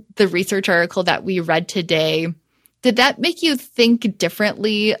reading the research article that we read today, did that make you think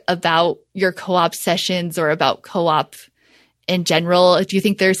differently about your co-op sessions or about co-op in general? Do you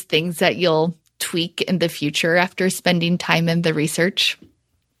think there's things that you'll tweak in the future after spending time in the research?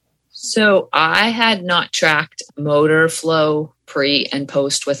 So I had not tracked motor flow pre and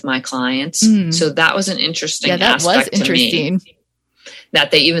post with my clients. So that was an interesting aspect to me, that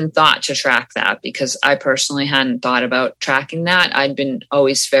they even thought to track that, because I personally hadn't thought about tracking that. I'd been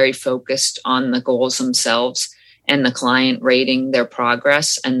always very focused on the goals themselves and the client rating their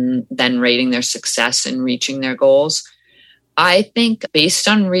progress and then rating their success in reaching their goals. I think based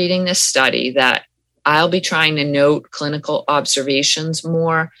on reading this study that I'll be trying to note clinical observations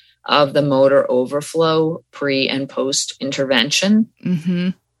more of the motor overflow pre and post intervention.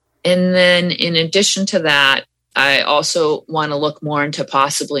 And then in addition to that, I also want to look more into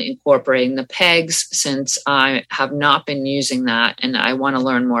possibly incorporating the PEGs, since I have not been using that and I want to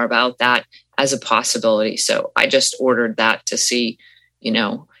learn more about that as a possibility. So I just ordered that to see,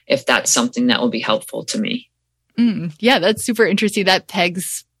 if that's something that will be helpful to me. Yeah, that's super interesting. That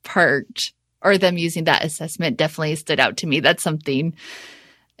PEGs part, or them using that assessment, definitely stood out to me. That's an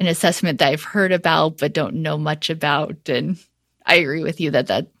assessment that I've heard about but don't know much about. And I agree with you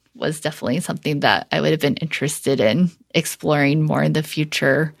that was definitely something that I would have been interested in exploring more in the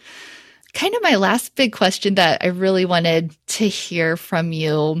future. Kind of my last big question that I really wanted to hear from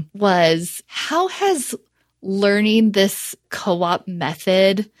you was, how has learning this co-op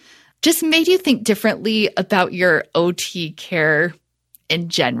method just made you think differently about your OT care in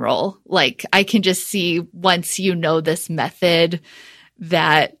general? Like, I can just see once you know this method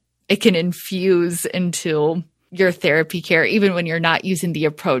that it can infuse into your therapy care, even when you're not using the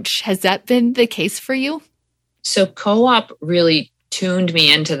approach. Has that been the case for you? So co-op really tuned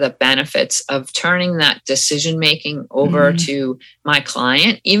me into the benefits of turning that decision-making over to my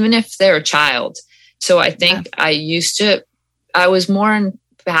client, even if they're a child. So I think I was more in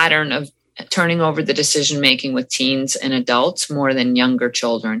pattern of turning over the decision-making with teens and adults more than younger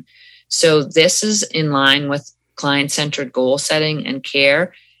children. So this is in line with client-centered goal setting and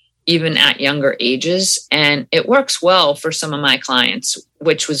care, even at younger ages. And it works well for some of my clients,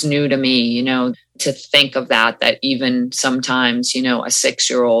 which was new to me, to think of that even sometimes, a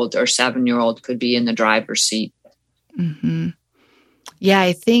 6-year-old or 7-year-old could be in the driver's seat. Yeah,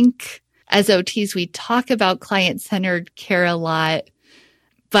 I think as OTs, we talk about client-centered care a lot,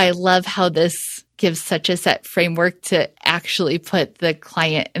 but I love how this gives such a set framework to actually put the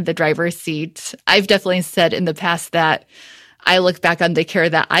client in the driver's seat. I've definitely said in the past that I look back on the care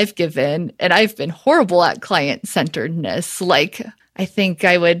that I've given and I've been horrible at client-centeredness. Like, I think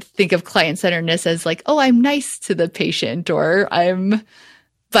I would think of client-centeredness as like, oh, I'm nice to the patient, or I'm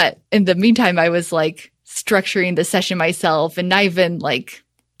But in the meantime, I was like structuring the session myself and not even like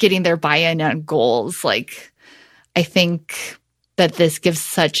getting their buy-in on goals. Like, I think that this gives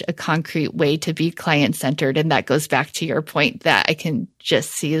such a concrete way to be client-centered. And that goes back to your point that I can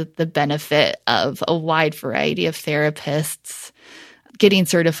just see the benefit of a wide variety of therapists getting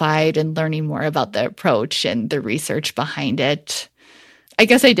certified and learning more about the approach and the research behind it. I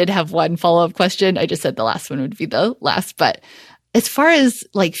guess I did have one follow-up question. I just said the last one would be the last. But as far as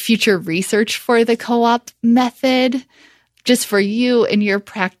like future research for the co-op method, just for you in your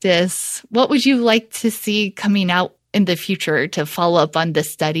practice, what would you like to see coming out in the future to follow up on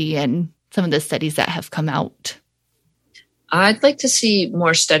this study and some of the studies that have come out? I'd like to see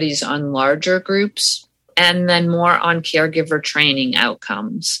more studies on larger groups and then more on caregiver training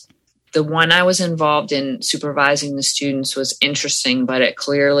outcomes. The one I was involved in supervising the students was interesting, but it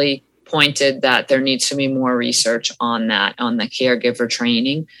clearly pointed that there needs to be more research on that, on the caregiver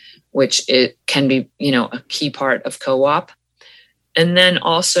training, which it can be, a key part of co-op. And then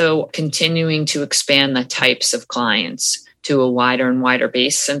also continuing to expand the types of clients to a wider and wider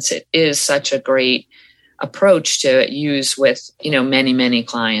base, since it is such a great approach to use with, many, many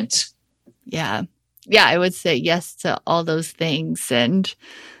clients. Yeah. Yeah, I would say yes to all those things. And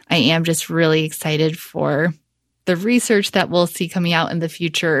I am just really excited for the research that we'll see coming out in the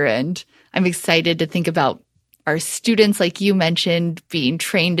future. And I'm excited to think about our students, like you mentioned, being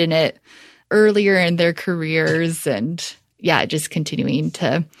trained in it earlier in their careers and just continuing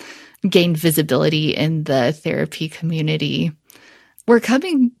to gain visibility in the therapy community. We're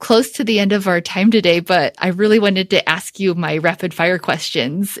coming close to the end of our time today, but I really wanted to ask you my rapid fire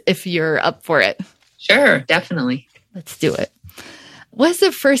questions if you're up for it. Sure, definitely. Let's do it. What's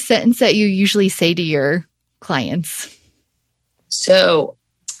the first sentence that you usually say to your clients? So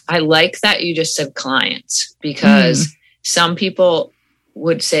I like that you just said clients, because some people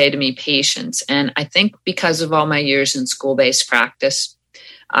would say to me patients. And I think because of all my years in school-based practice,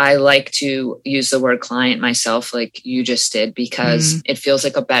 I like to use the word client myself, like you just did, because it feels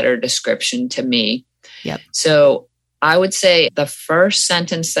like a better description to me. Yep. So I would say the first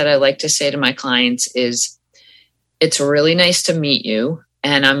sentence that I like to say to my clients is, it's really nice to meet you,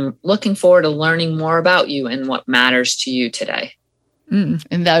 and I'm looking forward to learning more about you and what matters to you today. And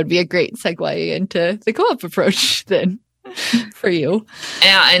that would be a great segue into the co-op approach then for you.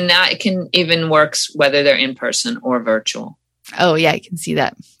 Yeah, and that can even work whether they're in person or virtual. Oh, yeah, I can see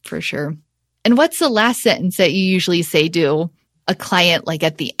that for sure. And what's the last sentence that you usually say to a client, like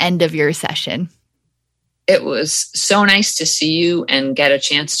at the end of your session? It was so nice to see you and get a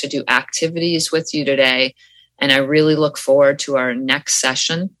chance to do activities with you today. And I really look forward to our next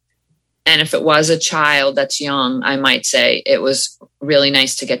session. And if it was a child that's young, I might say it was really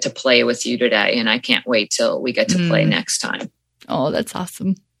nice to get to play with you today. And I can't wait till we get to play next time. Oh, that's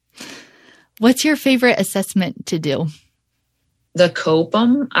awesome. What's your favorite assessment to do? The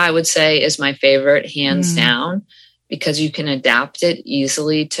COPAM, I would say, is my favorite, hands down, because you can adapt it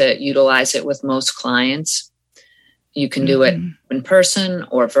easily to utilize it with most clients. You can do it in person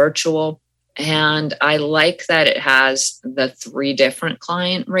or virtual. And I like that it has the 3 different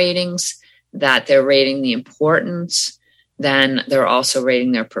client ratings, that they're rating the importance, then they're also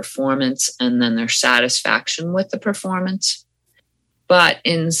rating their performance, and then their satisfaction with the performance. But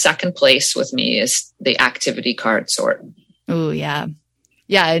in second place with me is the activity card sort. Oh, yeah.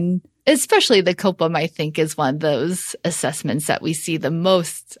 Yeah. And especially the COPAM, I think, is one of those assessments that we see the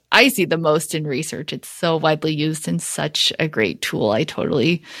most. I see the most in research. It's so widely used and such a great tool. I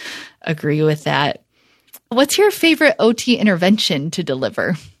totally agree with that. What's your favorite OT intervention to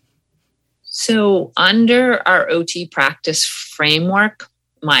deliver? So under our OT practice framework,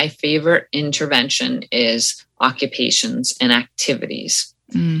 my favorite intervention is occupations and activities.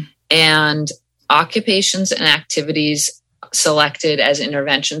 And occupations and activities selected as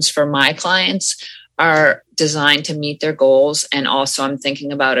interventions for my clients are designed to meet their goals. And also I'm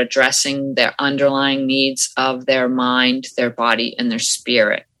thinking about addressing their underlying needs of their mind, their body, and their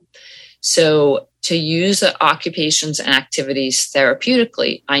spirit. So to use the occupations and activities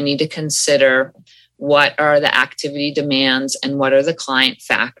therapeutically, I need to consider what are the activity demands and what are the client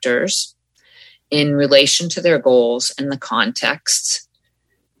factors in relation to their goals and the contexts.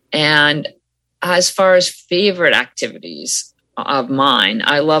 And as far as favorite activities of mine,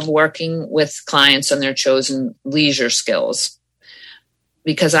 I love working with clients on their chosen leisure skills,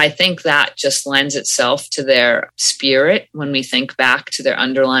 because I think that just lends itself to their spirit. When we think back to their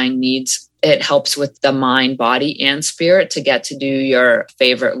underlying needs, it helps with the mind, body, and spirit to get to do your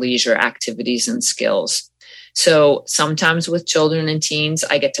favorite leisure activities and skills. So sometimes with children and teens,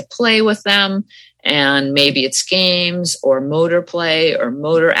 I get to play with them And maybe it's games or motor play or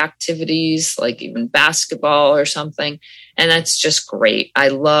motor activities, like even basketball or something. And that's just great. I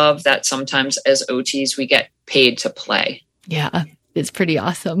love that sometimes as OTs, we get paid to play. Yeah, it's pretty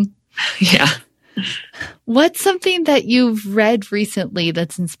awesome. Yeah. What's something that you've read recently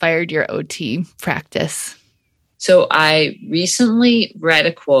that's inspired your OT practice? So I recently read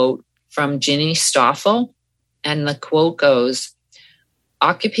a quote from Ginny Stoffel, and the quote goes,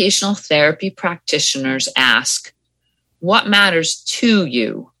 "Occupational therapy practitioners ask, what matters to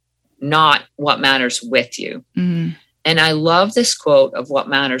you, not what matters with you?" Mm. And I love this quote of what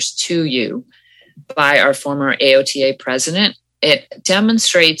matters to you by our former AOTA president. It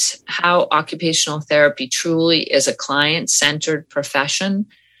demonstrates how occupational therapy truly is a client-centered profession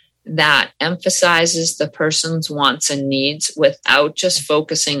that emphasizes the person's wants and needs without just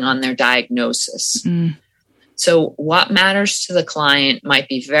focusing on their diagnosis. Mm. So what matters to the client might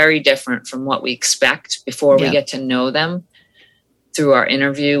be very different from what we expect before we get to know them through our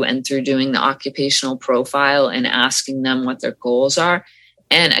interview and through doing the occupational profile and asking them what their goals are.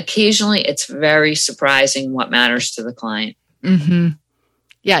 And occasionally it's very surprising what matters to the client. Mm-hmm.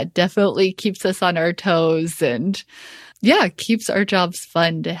 Yeah, it definitely keeps us on our toes and keeps our jobs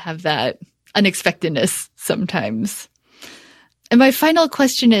fun to have that unexpectedness sometimes. And my final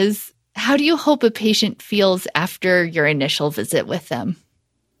question is, how do you hope a patient feels after your initial visit with them?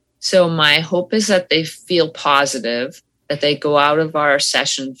 So my hope is that they feel positive, that they go out of our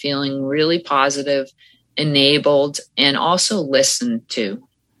session feeling really positive, enabled, and also listened to.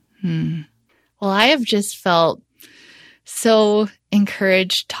 Well, I have just felt so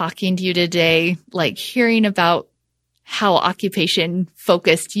encouraged talking to you today, like hearing about how occupation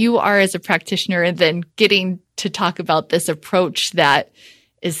focused you are as a practitioner, and then getting to talk about this approach that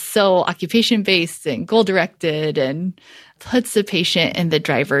is so occupation based and goal directed and puts the patient in the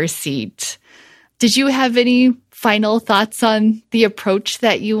driver's seat. Did you have any final thoughts on the approach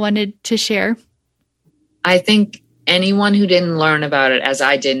that you wanted to share? I think anyone who didn't learn about it as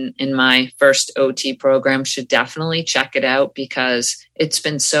I did in my first OT program should definitely check it out, because it's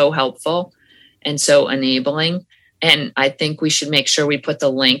been so helpful and so enabling. And I think we should make sure we put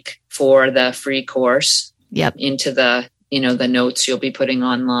the link for the free course into the notes you'll be putting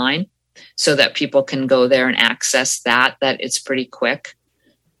online, so that people can go there and access that it's pretty quick.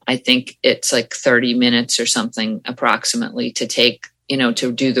 I think it's like 30 minutes or something approximately to take,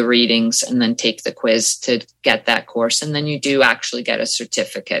 to do the readings and then take the quiz to get that course. And then you do actually get a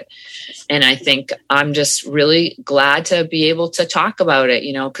certificate. And I think I'm just really glad to be able to talk about it,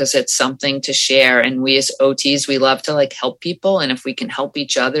 because it's something to share. And we as OTs, we love to help people. And if we can help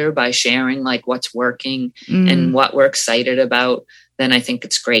each other by sharing what's working and what we're excited about, then I think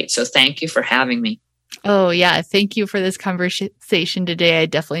it's great. So thank you for having me. Oh, yeah. Thank you for this conversation today. I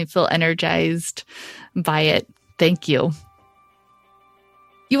definitely feel energized by it. Thank you.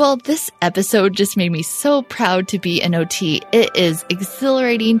 You all, this episode just made me so proud to be an OT. It is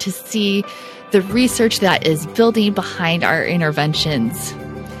exhilarating to see the research that is building behind our interventions.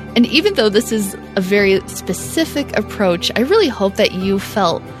 And even though this is a very specific approach, I really hope that you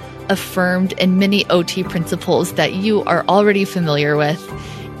felt affirmed in many OT principles that you are already familiar with,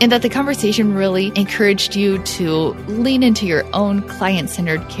 and that the conversation really encouraged you to lean into your own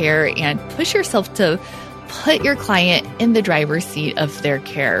client-centered care and push yourself to put your client in the driver's seat of their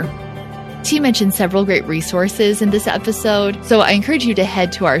care. T mentioned several great resources in this episode, so I encourage you to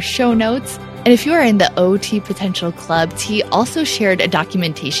head to our show notes. And if you are in the OT Potential Club, T also shared a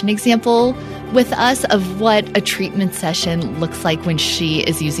documentation example with us of what a treatment session looks like when she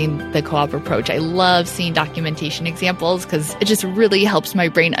is using the co-op approach. I love seeing documentation examples because it just really helps my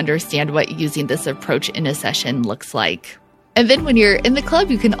brain understand what using this approach in a session looks like. And then when you're in the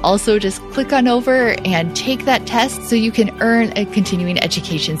club, you can also just click on over and take that test so you can earn a continuing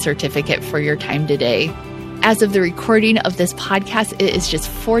education certificate for your time today. As of the recording of this podcast, it is just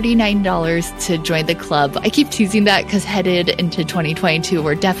 $49 to join the club. I keep teasing that because headed into 2022,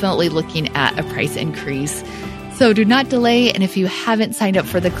 we're definitely looking at a price increase. So do not delay. And if you haven't signed up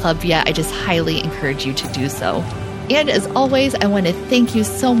for the club yet, I just highly encourage you to do so. And as always, I want to thank you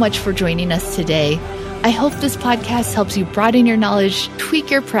so much for joining us today. I hope this podcast helps you broaden your knowledge, tweak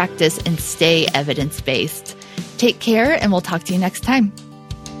your practice, and stay evidence-based. Take care, and we'll talk to you next time.